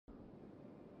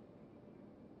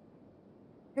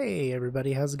Hey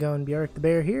everybody, how's it going? Bjark the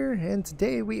Bear here, and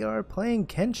today we are playing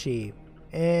Kenshi.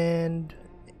 And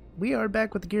we are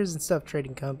back with the Gears and Stuff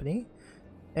Trading Company.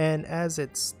 And as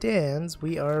it stands,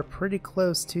 we are pretty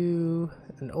close to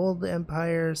an old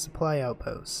Empire supply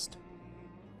outpost.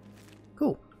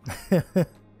 Cool.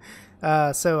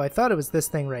 So I thought it was this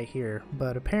thing right here,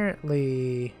 but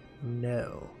apparently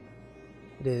no.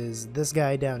 It is this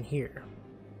guy down here.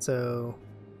 So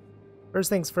first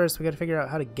things first, we gotta figure out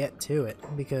how to get to it,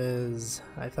 because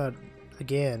I thought,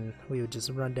 again, we would just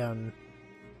run down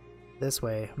this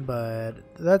way, but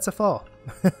that's a fall.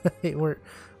 we're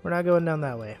not going down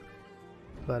that way.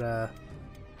 But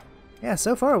yeah,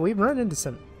 so far we've run into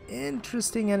some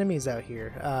interesting enemies out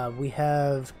here. We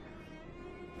have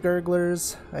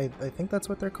gurglers, I think that's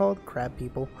what they're called, crab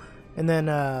people, and then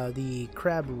the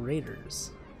crab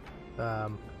raiders. Yeah,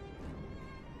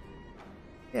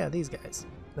 these guys.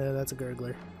 That's a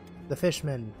gurgler. The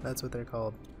fishmen, that's what they're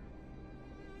called.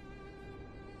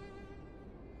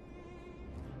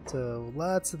 So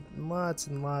lots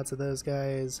and lots of those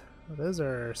guys. Those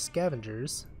are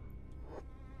scavengers.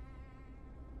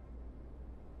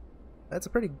 That's a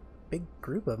pretty big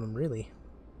group of them, really.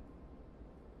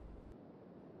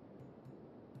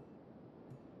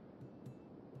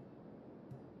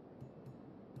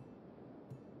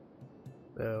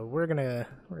 So we're gonna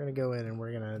go in and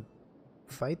we're gonna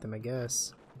fight them, I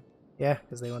guess. Yeah,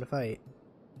 because they want to fight.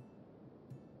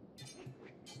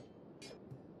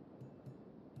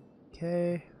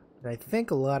 Okay. And I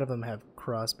think a lot of them have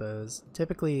crossbows.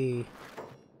 Typically...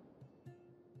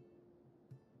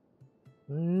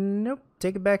 Nope.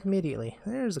 Take it back immediately.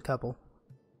 There's a couple.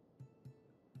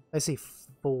 I see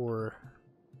 4.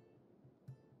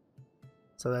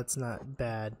 So that's not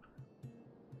bad.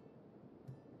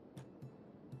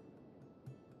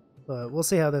 But we'll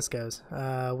see how this goes.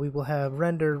 We will have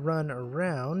Render run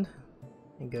around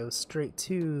and go straight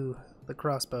to the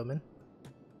crossbowmen.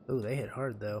 Ooh, they hit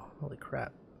hard though. Holy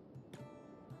crap.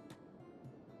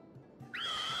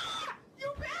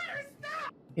 You better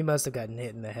stop! He must have gotten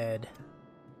hit in the head.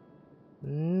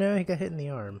 No, he got hit in the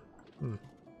arm.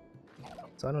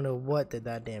 So I don't know what did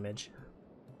that damage.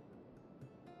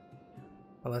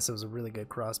 Unless it was a really good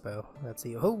crossbow. That's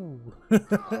the... Oh!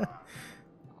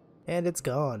 And it's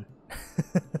gone.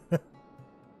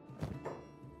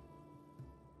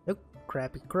 Nope,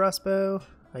 crappy crossbow.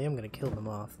 I am gonna kill them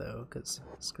off though, because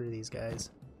screw these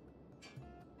guys.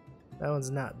 That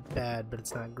one's not bad, but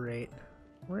it's not great.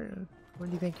 Where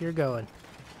do you think you're going?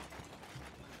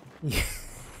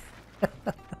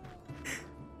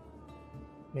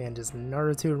 Man, just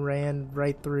Naruto ran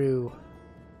right through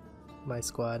my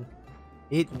squad.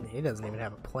 He doesn't even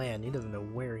have a plan. He doesn't know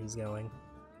where he's going.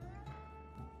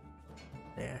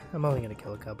 Yeah, I'm only gonna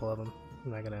kill a couple of them.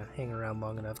 I'm not gonna hang around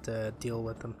long enough to deal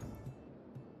with them.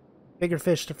 Bigger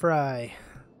fish to fry.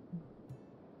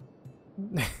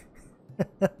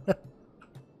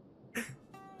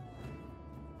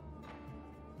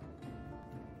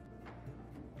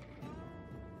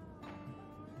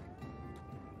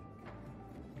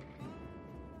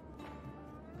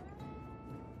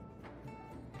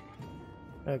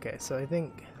 Okay, so I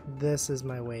think this is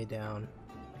my way down.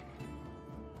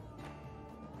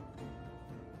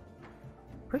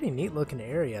 Pretty neat looking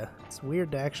area. It's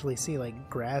weird to actually see like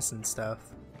grass and stuff.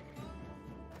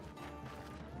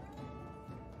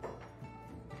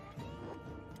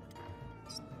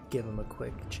 Just give them a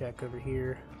quick check over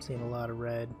here. Seeing a lot of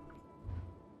red.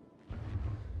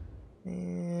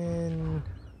 And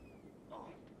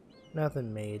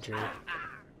nothing major.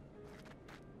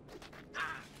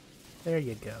 There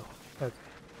you go. Okay.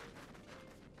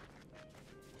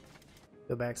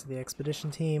 Go back to the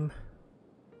expedition team.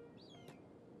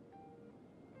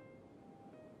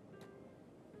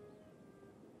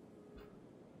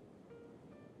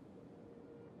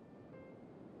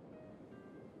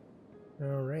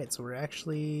 Alright, so we're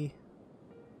actually...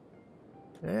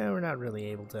 we're not really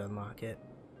able to unlock it.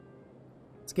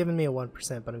 It's giving me a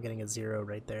 1%, but I'm getting a 0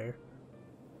 right there.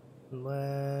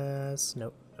 Unless...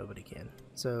 Nope, nobody can.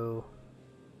 So...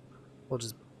 we'll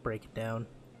just break it down.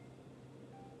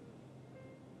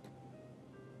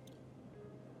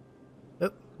 Oh,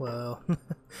 well...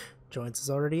 Joints is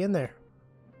already in there.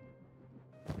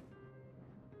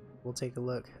 We'll take a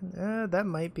look. That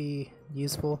might be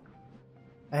useful.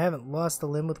 I haven't lost a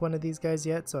limb with one of these guys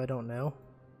yet, so I don't know.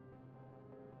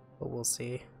 But we'll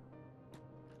see.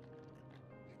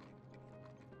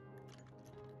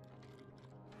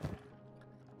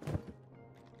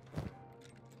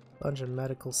 Bunch of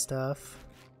medical stuff.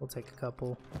 We'll take a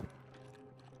couple.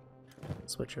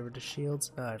 Switch over to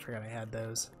shields. Oh, I forgot I had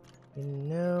those. You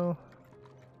know...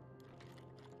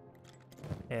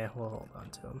 Yeah, we'll hold on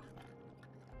to him.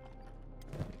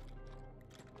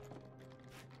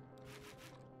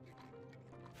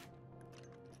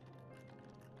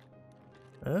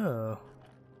 Oh,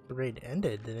 the raid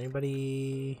ended. Did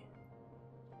anybody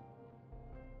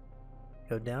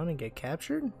go down and get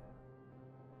captured?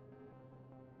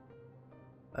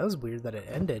 That was weird that it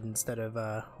ended instead of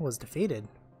was defeated.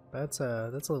 That's a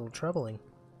little troubling.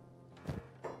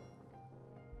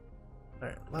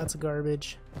 Alright, lots of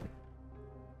garbage.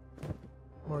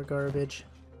 More garbage.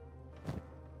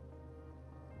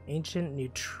 Ancient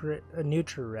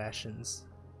Nutri rations.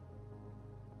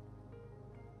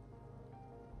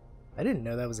 I didn't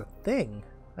know that was a thing.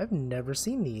 I've never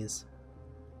seen these.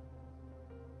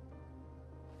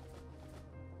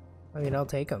 I mean, I'll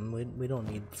take them. We don't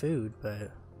need food,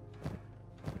 but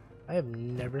I have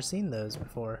never seen those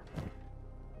before.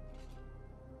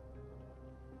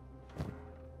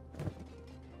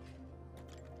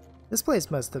 This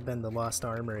place must have been the Lost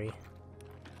Armory.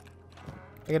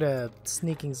 I got a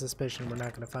sneaking suspicion we're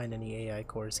not going to find any AI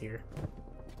cores here.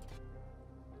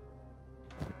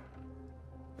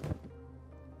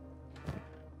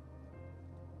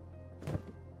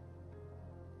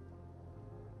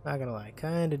 Not gonna lie,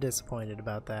 kinda disappointed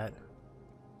about that.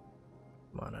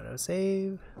 Come on, auto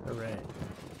save. Alright.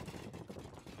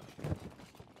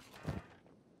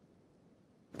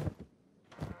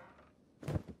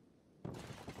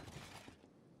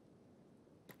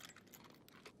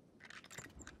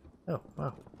 Oh,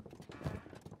 wow.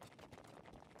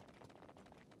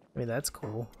 I mean, that's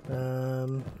cool.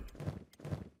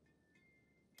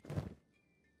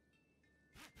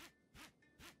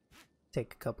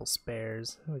 Take a couple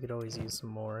spares. We could always use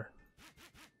some more.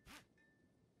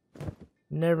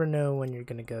 Never know when you're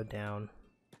gonna go down.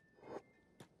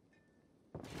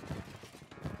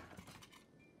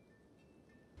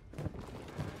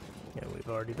 Yeah, we've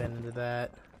already been into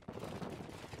that.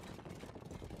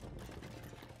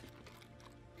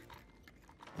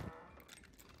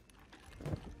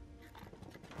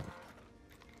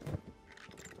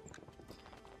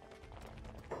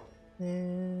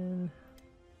 And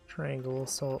Triangle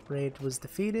Assault Raid was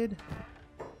defeated.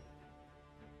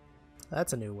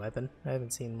 That's a new weapon. I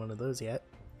haven't seen one of those yet.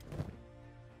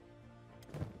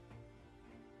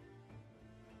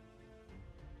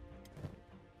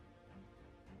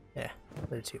 Yeah,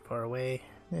 they're too far away,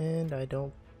 and I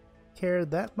don't care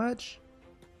that much.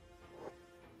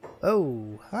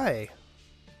 Oh, hi.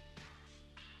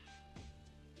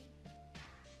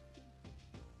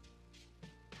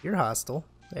 You're hostile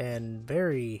and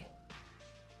very,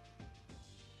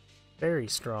 very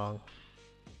strong.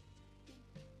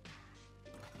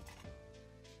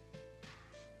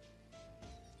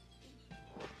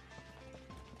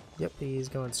 Yep, he's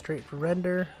going straight for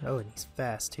render. Oh, and he's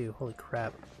fast too. Holy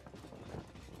crap.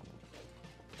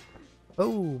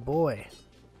 Oh boy.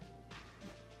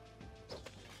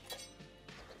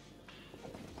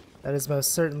 That is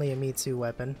most certainly a Mitsu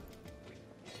weapon.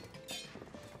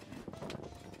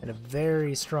 And a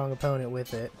very strong opponent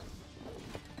with it.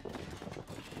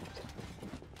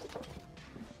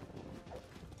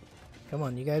 Come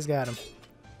on, you guys got him.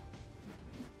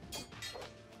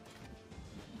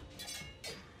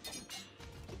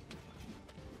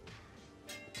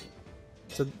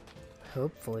 So,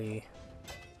 hopefully...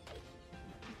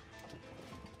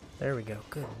 There we go.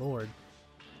 Good lord.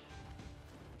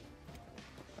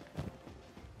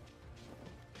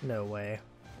 No way.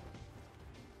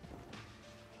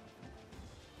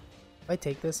 If I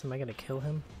take this, am I gonna kill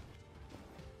him?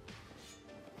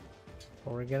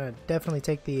 Well, we're gonna definitely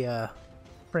take the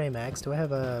frame axe. Do I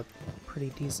have a pretty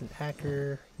decent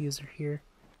hacker user here?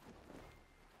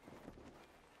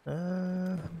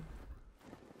 I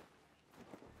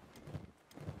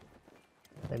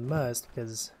must,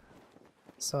 because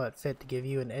I saw it fit to give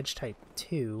you an edge type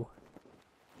 2.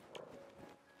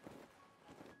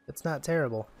 It's not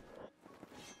terrible.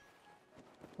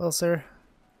 Well, sir.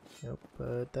 Nope,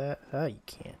 but that... Oh, you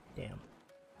can't. Damn.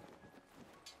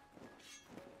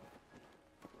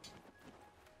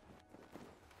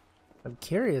 I'm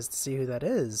curious to see who that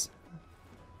is.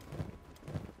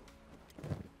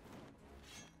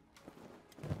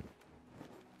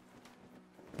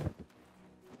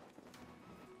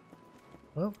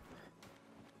 Well,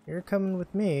 you're coming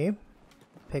with me.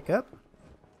 Pick up.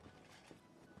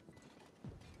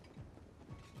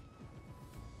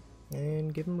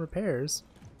 And give him repairs.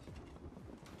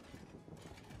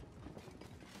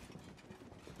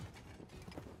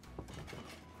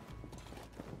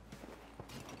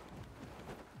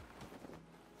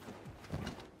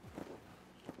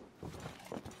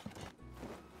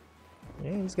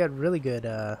 Yeah, he's got really good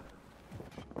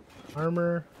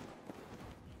armor.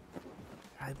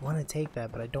 I want to take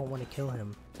that, but I don't want to kill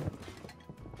him.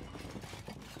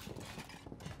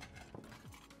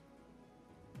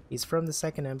 He's from the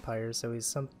Second Empire, so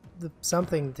he's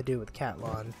something to do with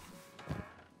Catlon.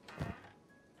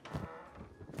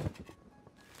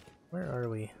 Where are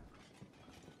we?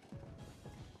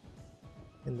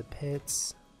 In the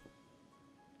pits.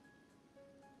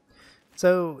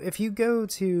 So if you go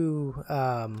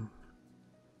to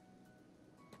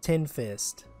Tin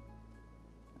Fist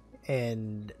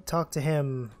and talk to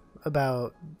him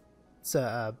about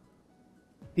the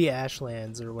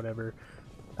Ashlands or whatever,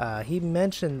 he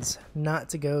mentions not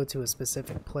to go to a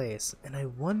specific place, and I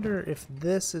wonder if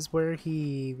this is where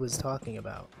he was talking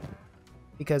about.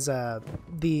 Because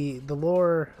the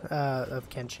lore of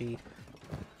Kenshi,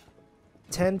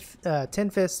 Tin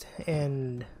Fist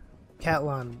and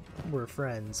Catlon were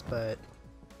friends, but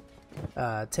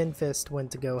Tin Fist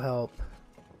went to go help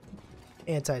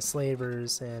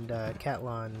anti-slavers, and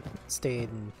Catlon stayed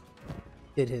and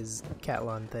did his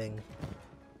Catlon thing.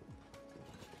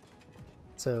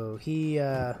 So he,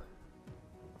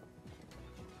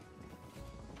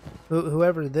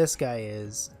 whoever this guy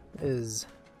is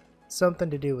something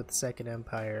to do with the Second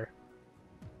Empire.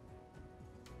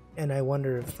 And I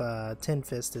wonder if Tin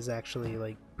Fist is actually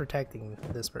like protecting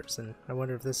this person. I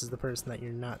wonder if this is the person that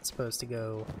you're not supposed to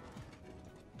go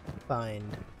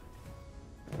find.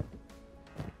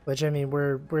 Which, I mean,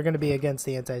 we're going to be against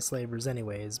the anti-slavers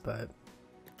anyways, but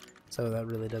so that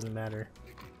really doesn't matter.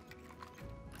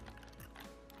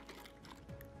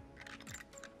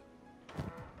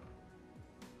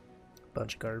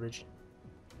 Bunch of garbage.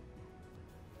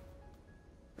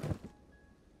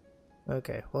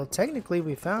 Okay, well technically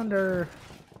we found the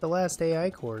last AI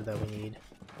core that we need.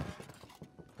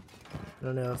 I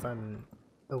don't know if I'm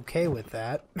okay with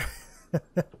that.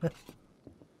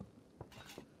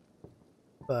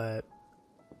 But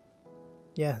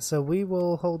yeah, so we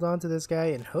will hold on to this guy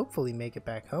and hopefully make it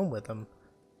back home with him.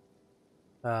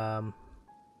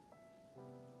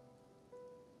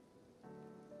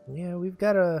 Yeah, we've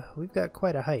got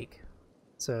quite a hike.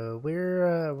 So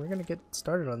we're gonna get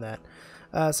started on that.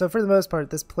 So for the most part,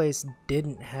 this place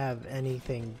didn't have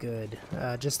anything good.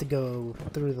 Just to go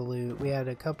through the loot, we had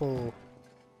a couple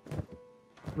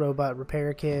robot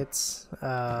repair kits.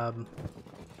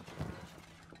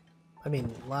 I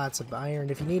mean, lots of iron.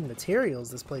 If you need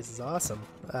materials, this place is awesome.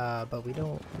 But we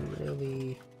don't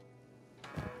really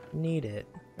need it.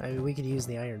 I mean, we could use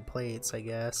the iron plates, I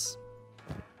guess.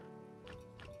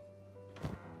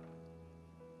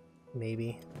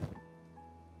 Maybe.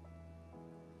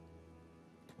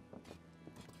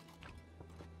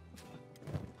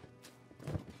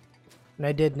 And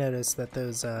I did notice that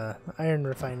those iron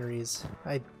refineries,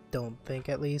 I don't think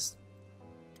at least,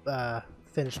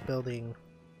 finished building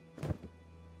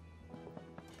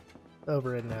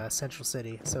over in Central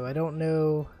City. So I don't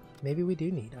know, maybe we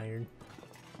do need iron.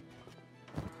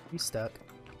 You stuck?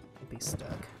 I'll be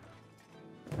stuck.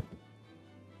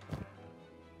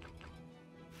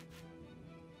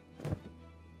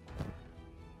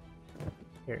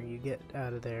 Here, you get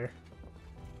out of there.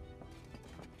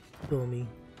 Fool me.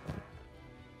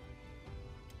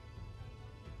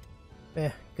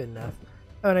 Good enough.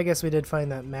 Oh, and I guess we did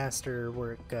find that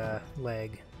masterwork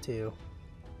leg, too.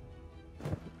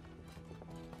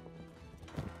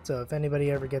 So if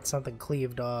anybody ever gets something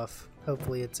cleaved off,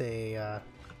 hopefully it's a,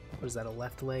 what is that, a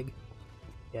left leg?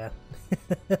 Yeah.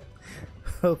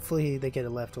 Hopefully they get a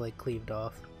left leg cleaved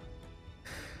off.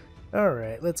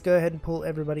 Alright, let's go ahead and pull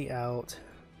everybody out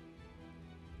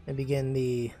and begin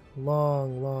the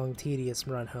long, long, tedious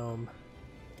run home.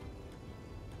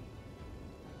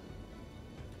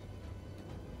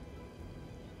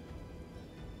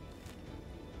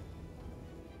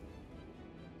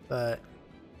 But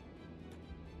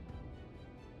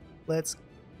let's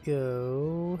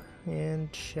go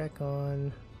and check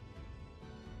on...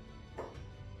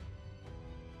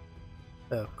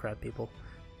 Oh, crap, people.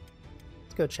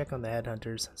 Let's go check on the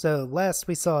headhunters. So last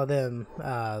we saw them,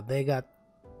 they got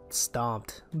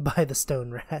stomped by the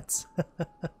stone rats.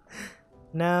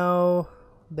 Now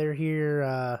they're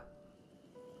here,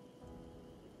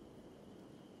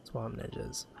 swamp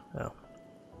ninjas. Oh.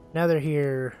 Now they're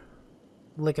here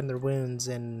licking their wounds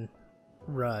in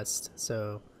rust,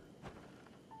 so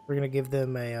we're gonna give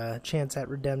them a chance at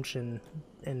redemption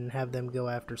and have them go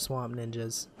after swamp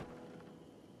ninjas.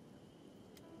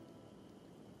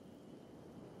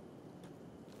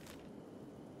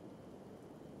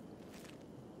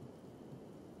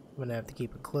 I'm gonna have to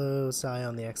keep a close eye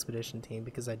on the expedition team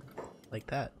because I like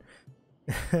that.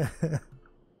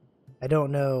 I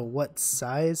don't know what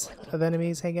size of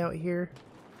enemies hang out here,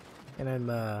 and I'm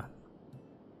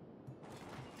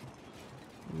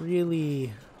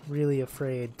really, really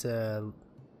afraid to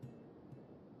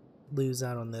lose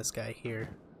out on this guy here.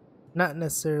 Not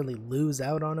necessarily lose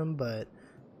out on him, but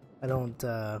I don't,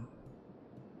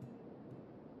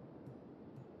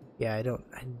 yeah,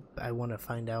 I want to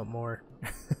find out more.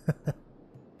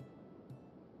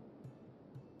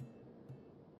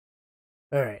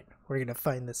 Alright, we're gonna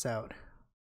find this out.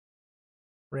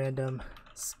 Random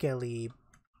Skelly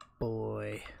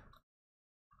Boy.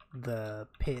 The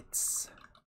pits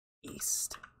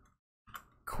east.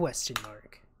 Question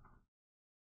mark.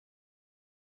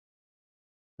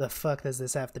 The fuck does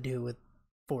this have to do with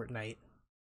Fortnite?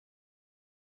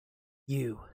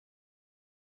 You.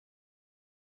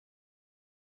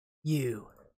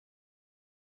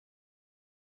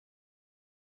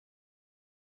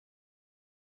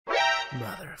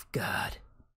 Mother of God.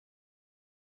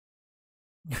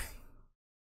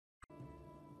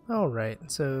 Alright,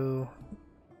 so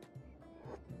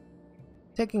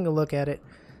taking a look at it,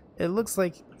 it looks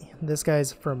like this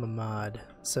guy's from a mod.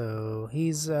 So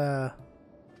he's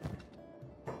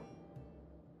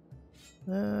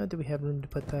do we have room to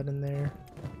put that in there?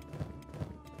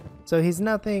 So he's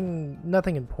nothing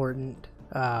important,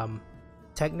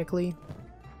 technically,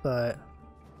 but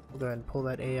we'll go ahead and pull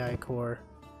that AI core,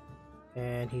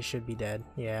 and he should be dead.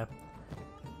 Yeah.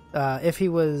 If he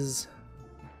was,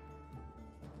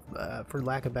 for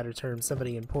lack of better terms,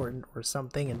 somebody important or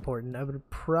something important, I would have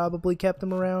probably kept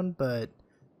him around, but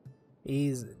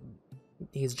he's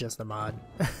just a mod.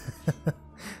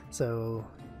 So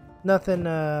nothing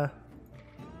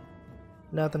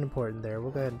important there.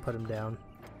 We'll go ahead and put him down.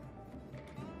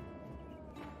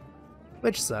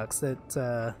 Which sucks.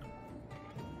 That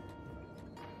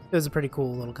it was a pretty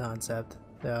cool little concept.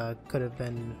 Could have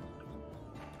been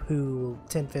who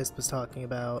Tin Fist was talking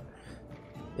about.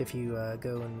 If you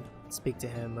go and speak to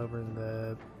him over in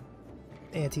the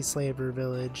anti-slaver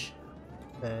village,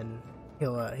 then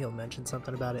he'll mention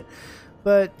something about it.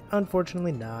 But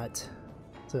unfortunately not.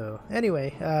 So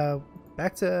anyway,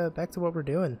 back to what we're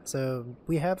doing. So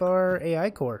we have our AI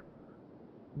core.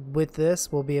 With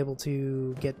this, we'll be able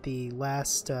to get the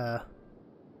last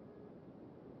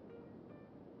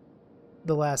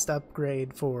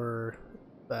upgrade for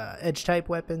edge type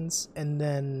weapons, and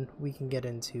then we can get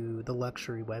into the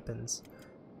luxury weapons.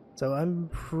 So I'm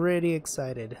pretty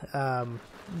excited.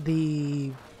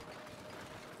 The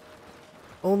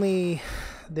only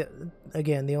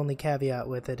caveat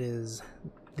with it is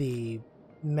the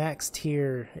max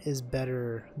tier is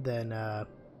better than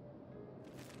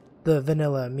the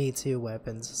vanilla Me Too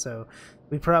weapons, so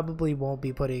we probably won't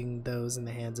be putting those in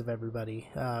the hands of everybody.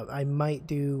 I might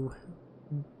do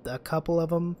a couple of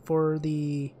them for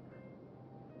the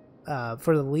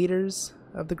leaders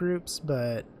of the groups,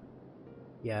 but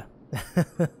yeah.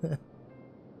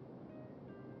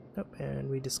 Oh, and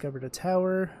we discovered a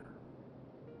tower.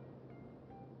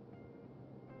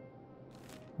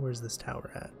 Where's this tower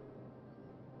at?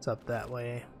 It's up that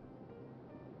way.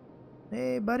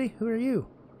 Hey buddy, who are you?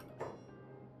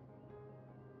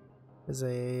 Is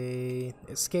a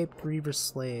escaped Reaver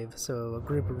slave, so a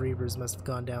group of Reavers must have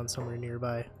gone down somewhere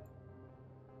nearby.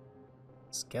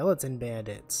 Skeleton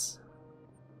bandits.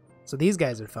 So these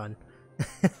guys are fun.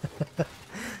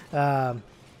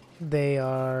 They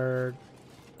are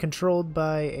controlled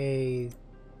by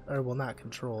well, not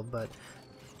controlled, but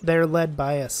they're led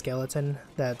by a skeleton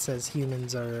that says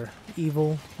humans are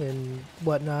evil and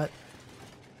whatnot.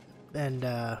 And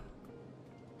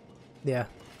yeah.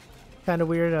 Kind of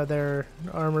weird how their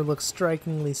armor looks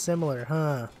strikingly similar,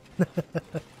 huh?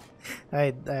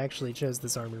 I actually chose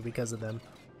this armor because of them.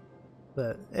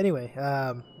 But anyway,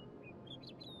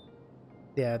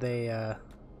 yeah, they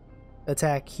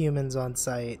attack humans on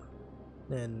sight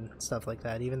and stuff like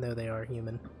that, even though they are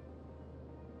human.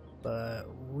 But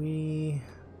we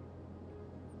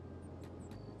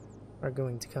are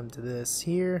going to come to this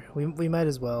here. We might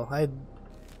as well. I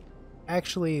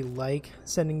actually like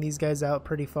sending these guys out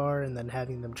pretty far and then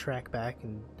having them track back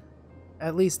and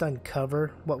at least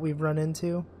uncover what we've run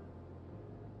into,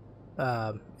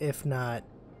 if not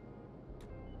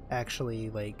actually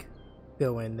like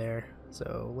go in there.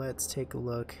 So let's take a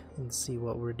look and see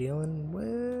what we're dealing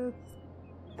with.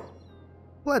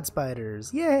 Blood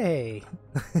spiders, yay!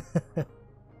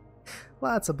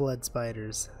 Lots of blood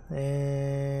spiders,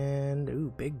 and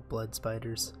ooh, big blood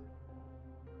spiders.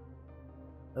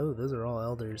 Oh, those are all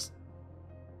elders.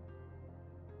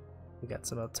 We got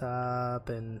some up top,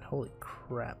 and holy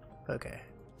crap. Okay.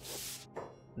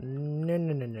 No.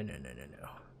 No.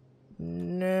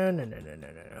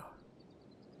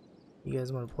 You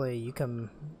guys want to play? You come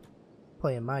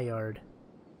play in my yard.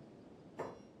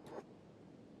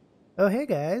 Oh, hey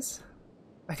guys.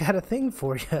 I got a thing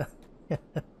for you.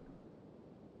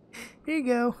 Here you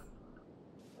go.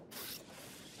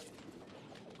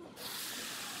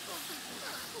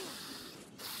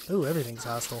 Ooh, everything's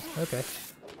hostile. Okay.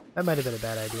 That might have been a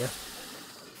bad idea.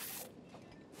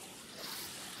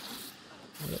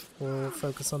 Yep, we'll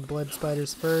focus on the blood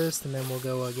spiders first, and then we'll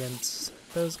go against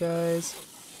those guys.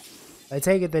 I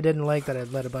take it they didn't like that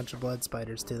I'd led a bunch of blood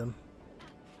spiders to them.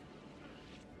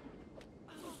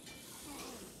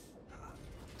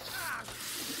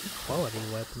 What quality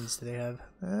weapons do they have?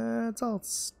 It's all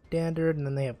standard, and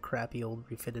then they have crappy old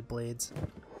refitted blades.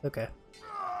 Okay.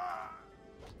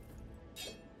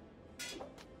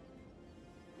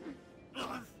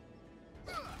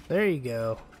 There you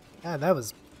go. Ah, that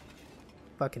was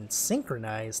fucking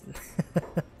synchronized.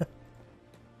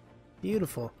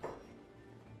 Beautiful.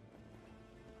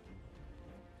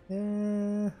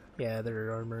 Yeah,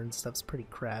 their armor and stuff's pretty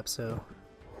crap, so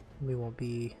we won't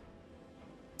be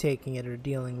taking it or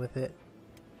dealing with it.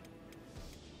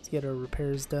 Let's get our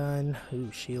repairs done.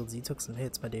 Ooh, shields. You took some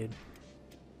hits, my dude.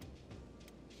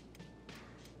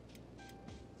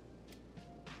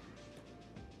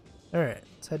 Alright,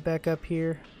 let's head back up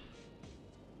here.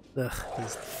 Ugh,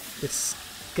 these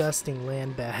disgusting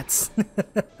land bats.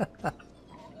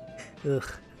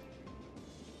 Ugh.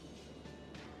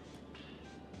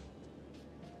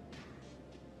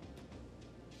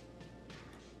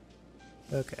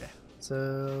 Okay,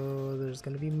 so there's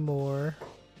gonna be more.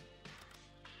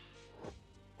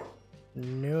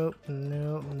 Nope,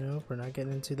 nope, nope, we're not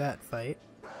getting into that fight.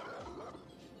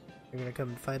 You're gonna come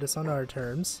and fight us on our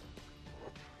terms.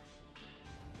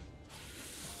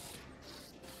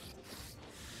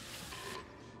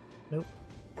 Nope.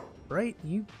 Right,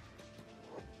 you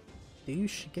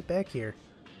douche, get back here.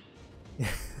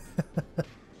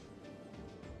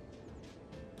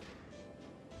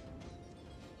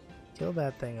 Kill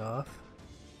that thing off.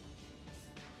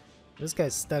 This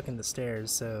guy's stuck in the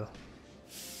stairs, so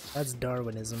that's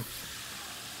Darwinism.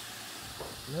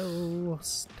 No,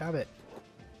 stop it.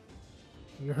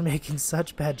 You're making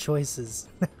such bad choices.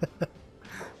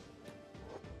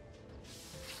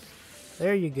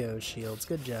 There you go, shields.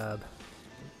 Good job.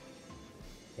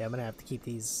 Yeah, I'm gonna have to keep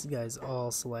these guys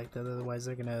all selected, otherwise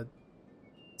they're gonna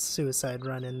suicide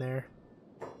run in there.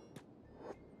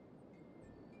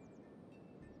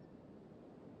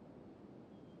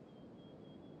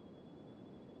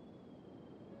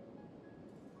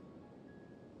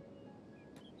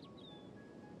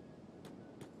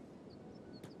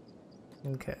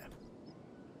 Okay.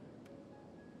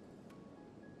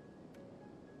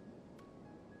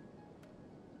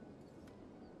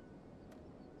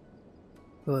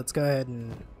 Well, let's go ahead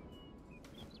and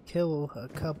kill a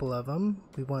couple of them.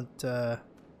 We want, we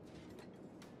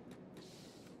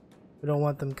don't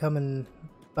want them coming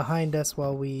behind us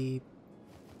while we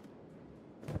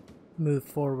move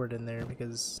forward in there,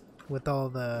 because with all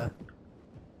the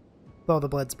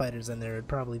blood spiders in there, it'd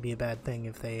probably be a bad thing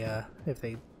if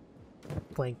they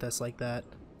flanked us like that.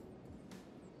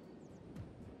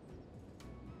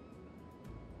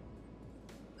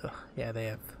 Ugh, yeah, they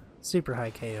have super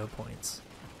high KO points.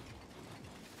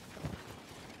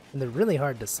 And they're really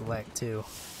hard to select, too.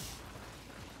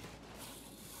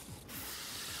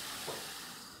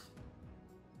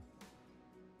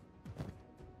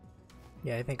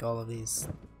 Yeah, I think all of these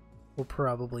will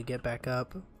probably get back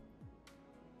up.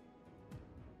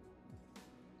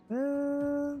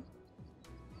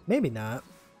 Maybe not.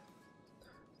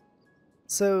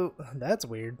 So, that's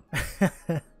weird.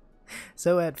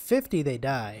 So at 50 they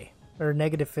die, or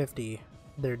negative 50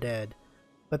 they're dead,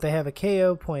 but they have a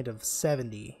KO point of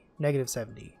 70, negative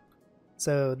 70.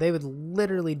 So they would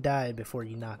literally die before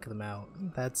you knock them out.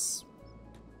 That's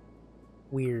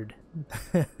weird.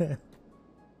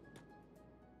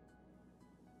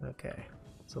 Okay,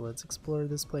 so let's explore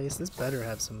this place. This better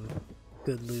have some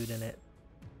good loot in it.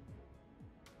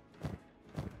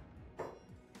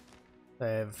 I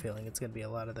have a feeling it's gonna be a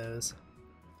lot of those.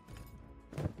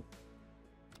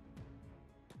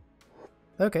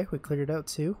 Okay, we cleared it out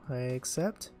too. I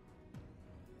accept.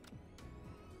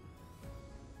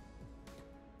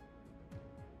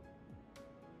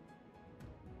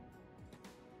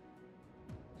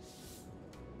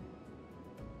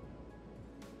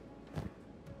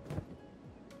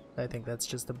 I think that's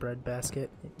just a bread basket.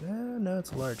 No,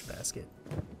 it's a large basket.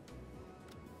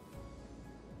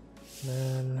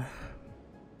 Then...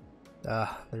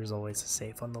 there's always a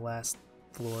safe on the last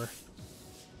floor.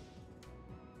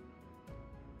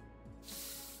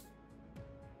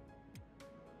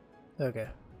 Okay.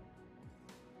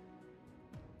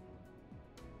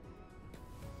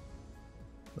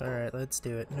 Alright, let's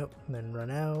do it. Nope, and then run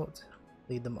out.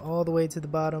 Lead them all the way to the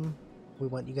bottom. We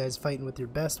want you guys fighting with your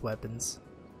best weapons.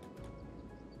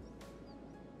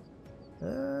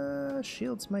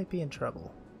 Shields might be in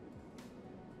trouble.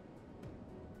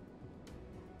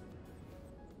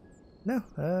 No,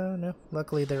 no.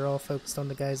 Luckily they're all focused on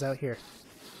the guys out here.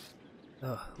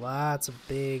 Oh, lots of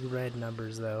big red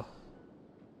numbers though.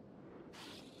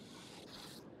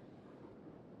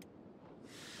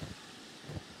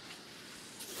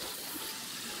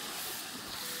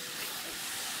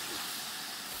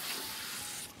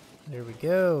 There we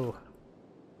go.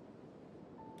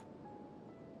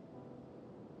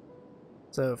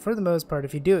 So for the most part,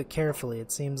 if you do it carefully, it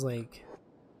seems like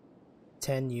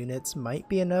 10 units might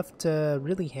be enough to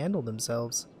really handle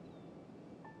themselves.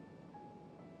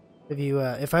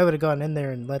 If I would have gone in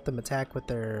there and let them attack with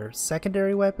their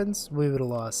secondary weapons, we would have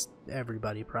lost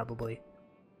everybody probably.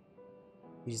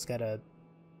 You just gotta...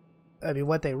 I mean,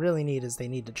 what they really need is they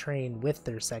need to train with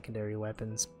their secondary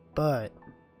weapons, but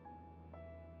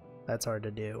that's hard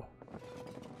to do.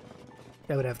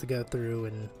 I would have to go through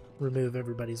and remove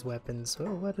everybody's weapons.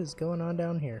 Oh, what is going on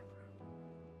down here?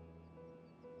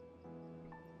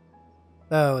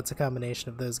 Oh, it's a combination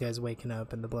of those guys waking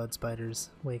up and the blood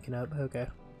spiders waking up. Okay.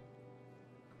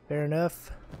 Fair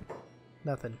enough.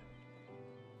 Nothing.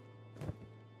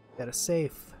 Got a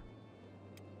safe.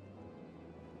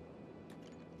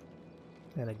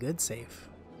 And a good safe.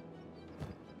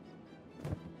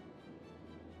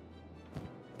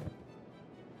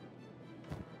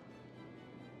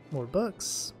 More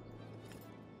books.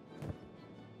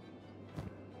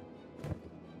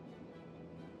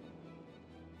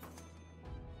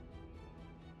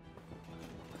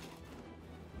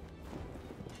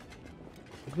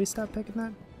 Did we stop picking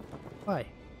that? Why?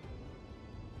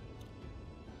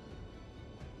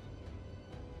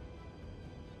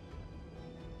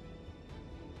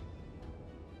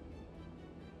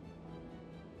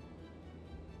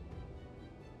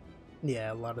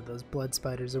 Yeah, a lot of those blood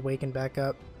spiders are waking back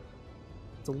up.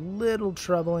 It's a little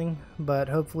troubling, but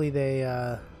hopefully they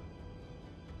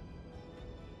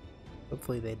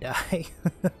die.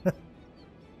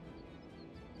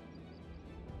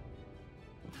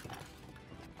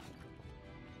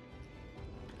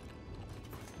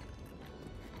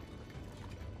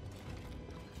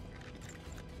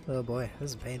 Oh boy,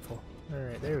 this is painful.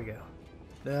 Alright, there we go.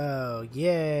 Oh,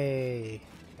 yay!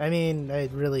 I mean, I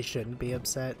really shouldn't be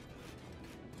upset,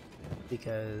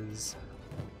 because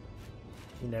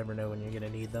you never know when you're gonna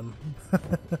need them.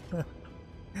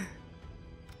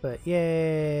 But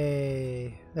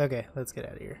yay! Okay, let's get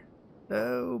out of here.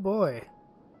 Oh boy!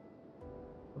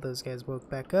 Those guys woke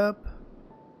back up.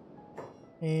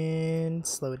 And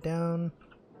slow it down.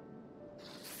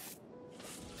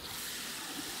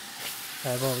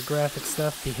 Have all the graphic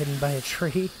stuff be hidden by a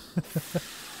tree.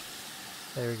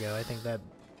 There we go. I think that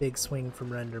big swing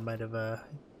from render might have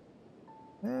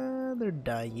they're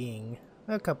dying.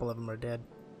 A couple of them are dead.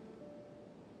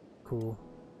 Cool.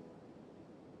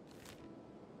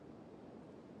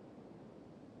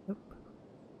 Oop.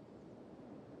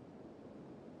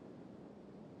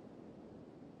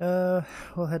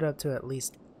 We'll head up to at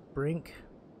least Brink.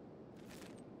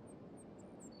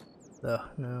 Oh,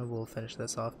 no, we'll finish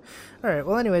this off. Alright,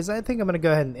 well anyways, I think I'm going to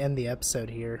go ahead and end the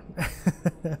episode here.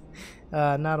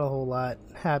 Not a whole lot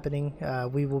happening.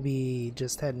 We will be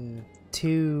just heading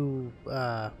to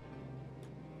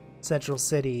Central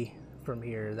City from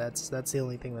here. That's the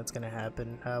only thing that's going to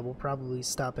happen. We'll probably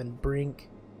stop in Brink,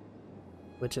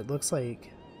 which it looks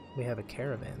like we have a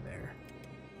caravan there.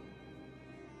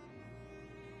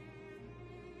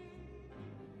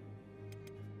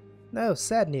 No,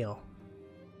 Sad Neil.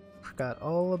 Forgot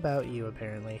all about you,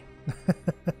 apparently.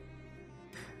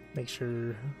 Make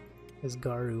sure his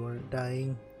Garu aren't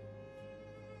dying.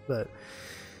 But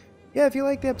yeah, if you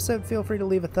liked the episode, feel free to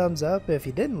leave a thumbs up. If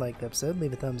you didn't like the episode,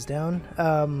 leave a thumbs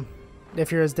down.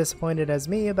 If you're as disappointed as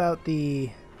me about the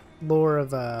lore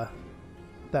of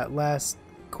that last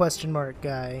question mark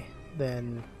guy,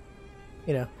 then,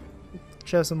 you know,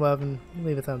 show some love and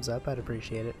leave a thumbs up. I'd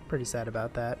appreciate it. Pretty sad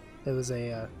about that. It was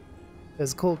a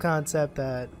cool concept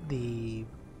that the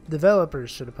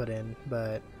developers should have put in,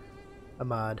 but a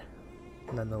mod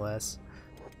nonetheless.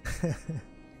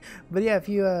 But yeah, if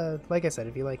you like I said,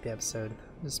 if you like the episode,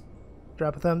 just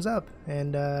drop a thumbs up,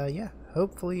 and yeah,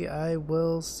 hopefully I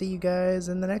will see you guys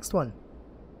in the next one.